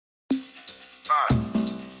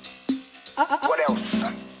What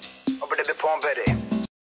else? Over to the phone, Betty.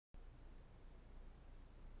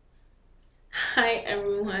 Hi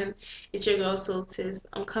everyone, it's your girl Soultist.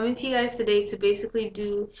 I'm coming to you guys today to basically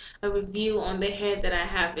do a review on the hair that I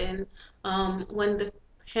have in. When the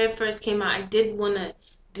hair first came out, I did want to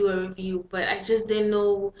do a review, but I just didn't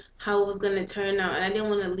know how it was going to turn out, and I didn't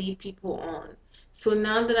want to lead people on. So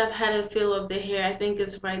now that I've had a feel of the hair, I think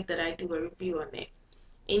it's right that I do a review on it.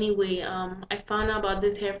 Anyway, I found out about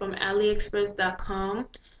this hair from AliExpress.com.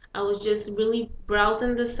 I was just really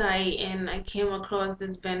browsing the site and I came across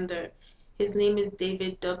this vendor. His name is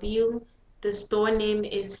David W. The store name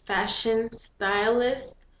is Fashion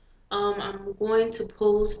Stylist. I'm going to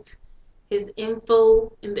post his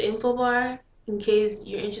info in the info bar in case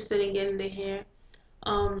you're interested in getting the hair.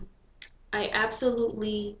 Um, I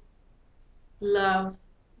absolutely love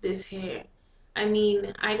this hair. I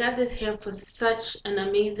mean, I got this hair for such an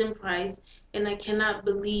amazing price, and I cannot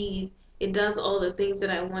believe it does all the things that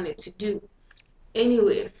I want it to do.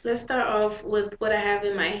 Anyway, let's start off with what I have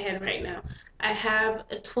in my head right now. I have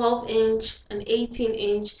a 12-inch, an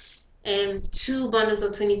 18-inch, and two bundles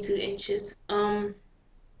of 22 inches.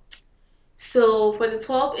 So for the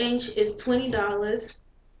 12-inch is $20.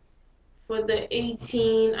 For the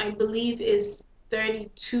 18, I believe is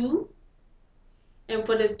 32, and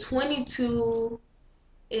for the 22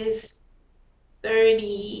 is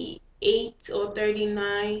 38 or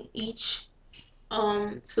 39 each.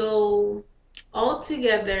 So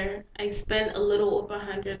altogether, I spent a little over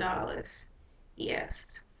 $100.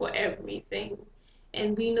 Yes, for everything.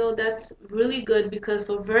 And we know that's really good because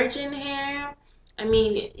for virgin hair, I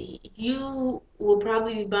mean, you will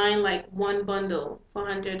probably be buying like one bundle for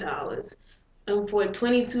 $100. And for a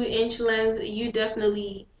 22-inch length, you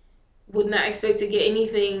definitely would not expect to get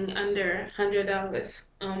anything under $100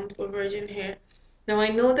 for virgin hair. Now I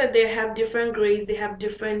know that they have different grades, they have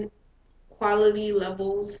different quality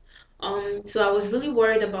levels. So I was really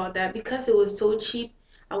worried about that because it was so cheap.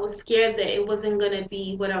 I was scared that it wasn't gonna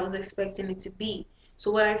be what I was expecting it to be.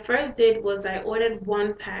 So what I first did was I ordered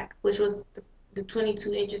one pack, which was the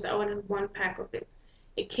 22 inches. I ordered one pack of it.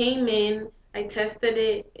 It came in, I tested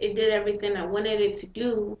it, it did everything I wanted it to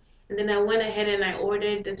do, and then I went ahead and I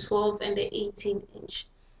ordered the 12 and the 18 inch.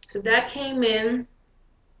 So that came in.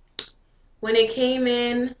 When it came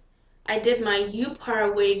in, I did my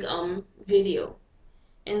U-Par wig video,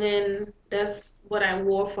 and then that's what I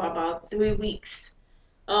wore for about 3 weeks.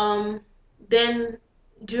 Um, then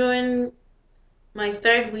during my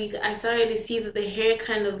third week, I started to see that the hair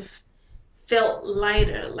kind of felt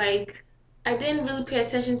lighter. Like I didn't really pay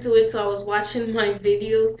attention to it till I was watching my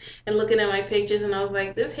videos and looking at my pictures, and I was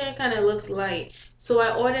like, this hair kind of looks light. So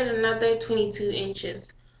I ordered another 22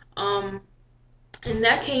 inches. Um, and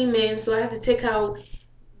that came in, so I had to take out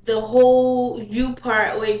the whole view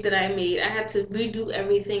part wig that I made. I had to redo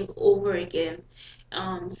everything over again.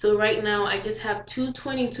 So right now I just have two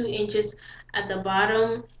 22 inches at the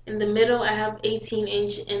bottom. In the middle I have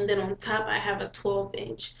 18-inch, and then on top I have a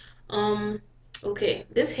 12-inch. Um, okay,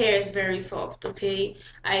 this hair is very soft. Okay,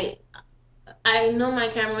 I know my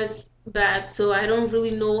camera is bad, so I don't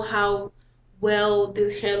really know how well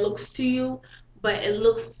this hair looks to you, but it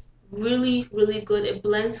looks really, really good. It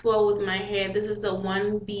blends well with my hair. This is the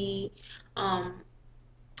 1B. Um,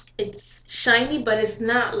 it's shiny, but it's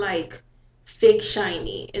not like fake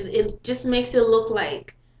shiny. It just makes it look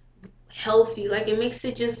like healthy. Like it makes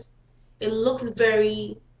it just, it looks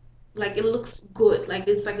very, like it looks good. Like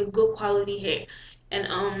it's like a good quality hair. And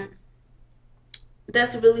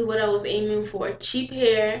that's really what I was aiming for. Cheap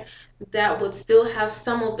hair that would still have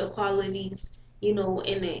some of the qualities, in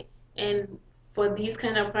it. And for these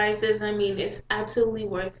kind of prices, I mean, it's absolutely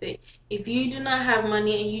worth it. If you do not have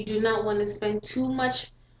money and you do not want to spend too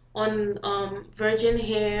much on virgin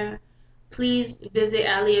hair, please visit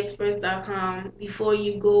AliExpress.com before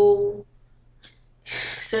you go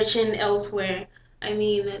searching elsewhere. I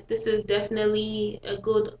mean, this is definitely a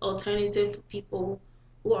good alternative for people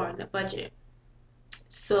who are on a budget.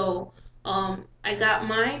 So I got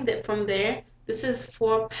mine that from there. This is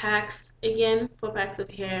 4 packs again, 4 packs of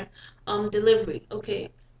hair. Delivery. Okay.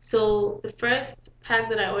 So the first pack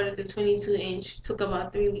that I ordered, the 22-inch, took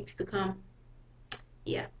about 3 weeks to come.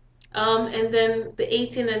 Yeah. And then the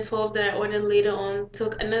 18 and 12 that I ordered later on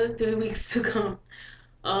took another 3 weeks to come.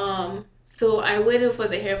 So I waited for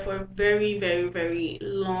the hair for a very, very, very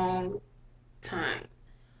long time.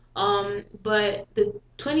 But the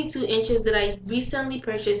 22 inches that I recently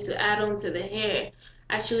purchased to add on to the hair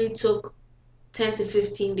actually took 10 to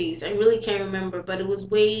 15 days. I really can't remember, but it was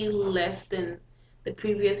way less than the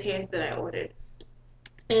previous hairs that I ordered.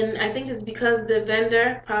 And I think it's because the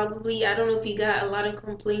vendor probably, I don't know if he got a lot of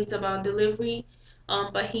complaints about delivery,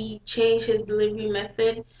 but he changed his delivery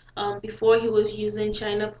method. Before he was using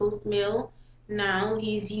China Post Mail, now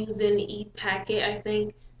he's using e-packet, I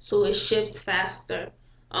think, so it ships faster.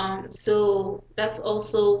 So that's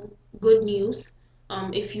also good news.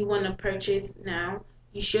 If you want to purchase now,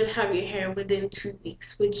 you should have your hair within 2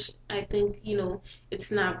 weeks, which I think, it's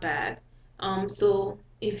not bad. So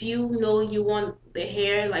if you know you want the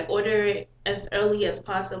hair, like order it as early as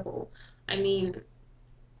possible. I mean,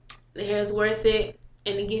 the hair is worth it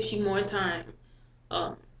and it gives you more time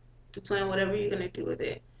um, to plan whatever you're gonna do with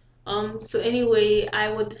it. So anyway, I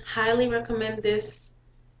would highly recommend this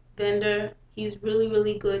vendor. He's really,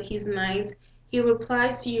 really good. He's nice. He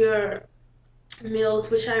replies to your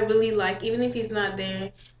mails, which I really like. Even if he's not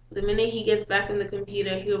there, the minute he gets back on the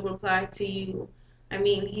computer, he'll reply to you. I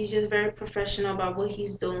mean, he's just very professional about what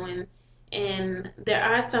he's doing. And there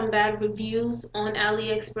are some bad reviews on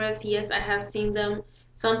AliExpress. Yes, I have seen them.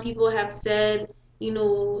 Some people have said,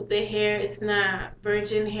 the hair is not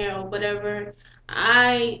virgin hair or whatever.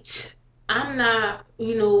 I I'm not,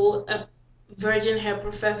 a virgin hair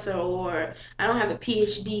professor, or I don't have a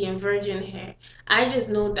PhD in virgin hair. I just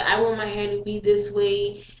know that I want my hair to be this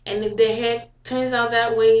way, and if the hair turns out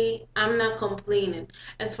that way, I'm not complaining.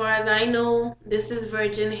 As far as I know, this is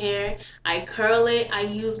virgin hair. I curl it. I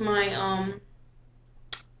use my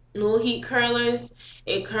no heat curlers.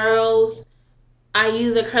 It curls. I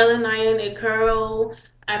use a curling iron. It curl.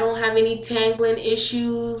 I don't have any tangling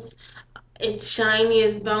issues. It's shiny,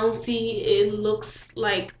 it's bouncy. It looks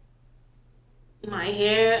like my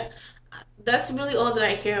hair. That's really all that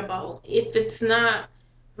I care about. If it's not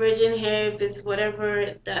virgin hair, if it's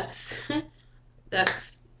whatever, that's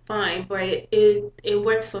that's fine, but it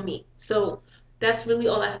works for me. So that's really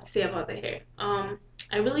all I have to say about the hair.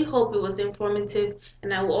 I really hope it was informative,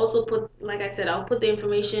 and I will also put, like I said, I'll put the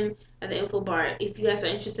information at the info bar if you guys are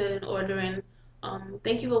interested in ordering.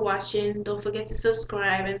 Thank you for watching. Don't forget to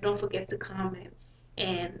subscribe and don't forget to comment.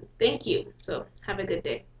 And thank you. So have a good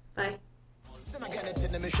day. Bye. Good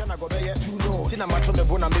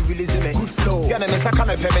flow. Gana me saka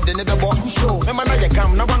me peme de ne bebo. Me mana ye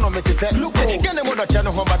kam na wano me te se. Gana mo da che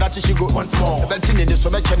no ho ba da chi go. Once more. Belting ni so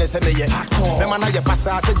me chene se me ye. Me mana ye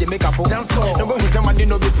pasa se je make up for. No bo hu se man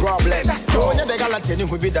no be problem. So nya de galante ni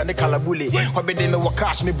hu bi da ne kalabule. Ho be de me wo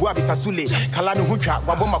cash me bua bi sasule. Kala no hu twa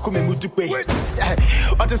wa bo mako me mutupe.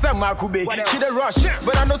 O te se ma kube. She the rush,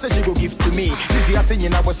 but I know say she go give to me. If you are saying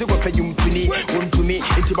na bo se go pay you to me. Won to me.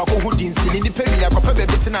 Inti ba ko hu din sini ni pe mi akwa pe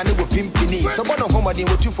be tina ne go pimpini. So bono ho mo din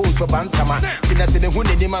wo tu fo so bantama. Tina se ne hu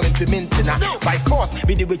ne ni ma me mentina. By force,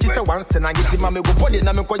 be the way she say once and I get him me go body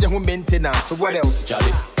na me ko je hu maintenance. So what else?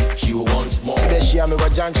 Charlie, she will want more. Then she am go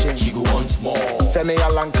junction. She go want more. Femi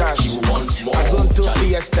Alancash. She will want more. Azonto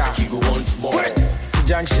Fiesta. She go want more.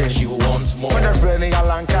 Junction. She will want more. When Femi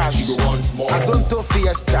Alancash. She go want more. Azonto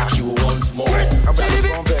Fiesta. She will want more.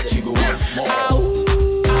 She go want more.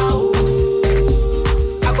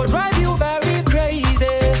 I go drive you very crazy,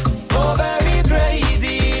 oh very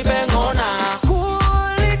crazy. Bang on now, cool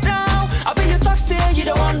it down. I bet you talk say you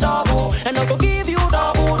don't want double, and I go give you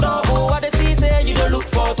double. What they see say you don't look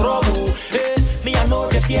for trouble. Hey, me I know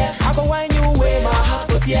the fear. I go wind you away, my heart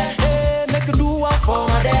goes yeah. Hey, make you do one for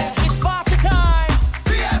my dad. It's party time.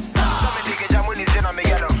 Yes, sir. Some nigga jamun is in on me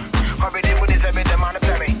yellow. Hobby de money se me the man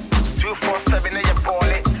pay me. 247 in your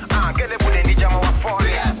poly. Get it with any jam on for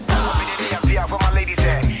it. Hobby de for my ladies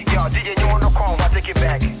there. Yo, DJ you wanna come, I take it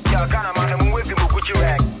back. Yo, Ghana man, I'm with you, Gucci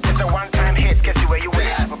rag. It's a one-time hit, guess you where you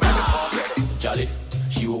at. Charlie,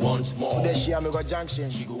 she will want more. Then she am go junction.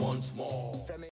 She go want more.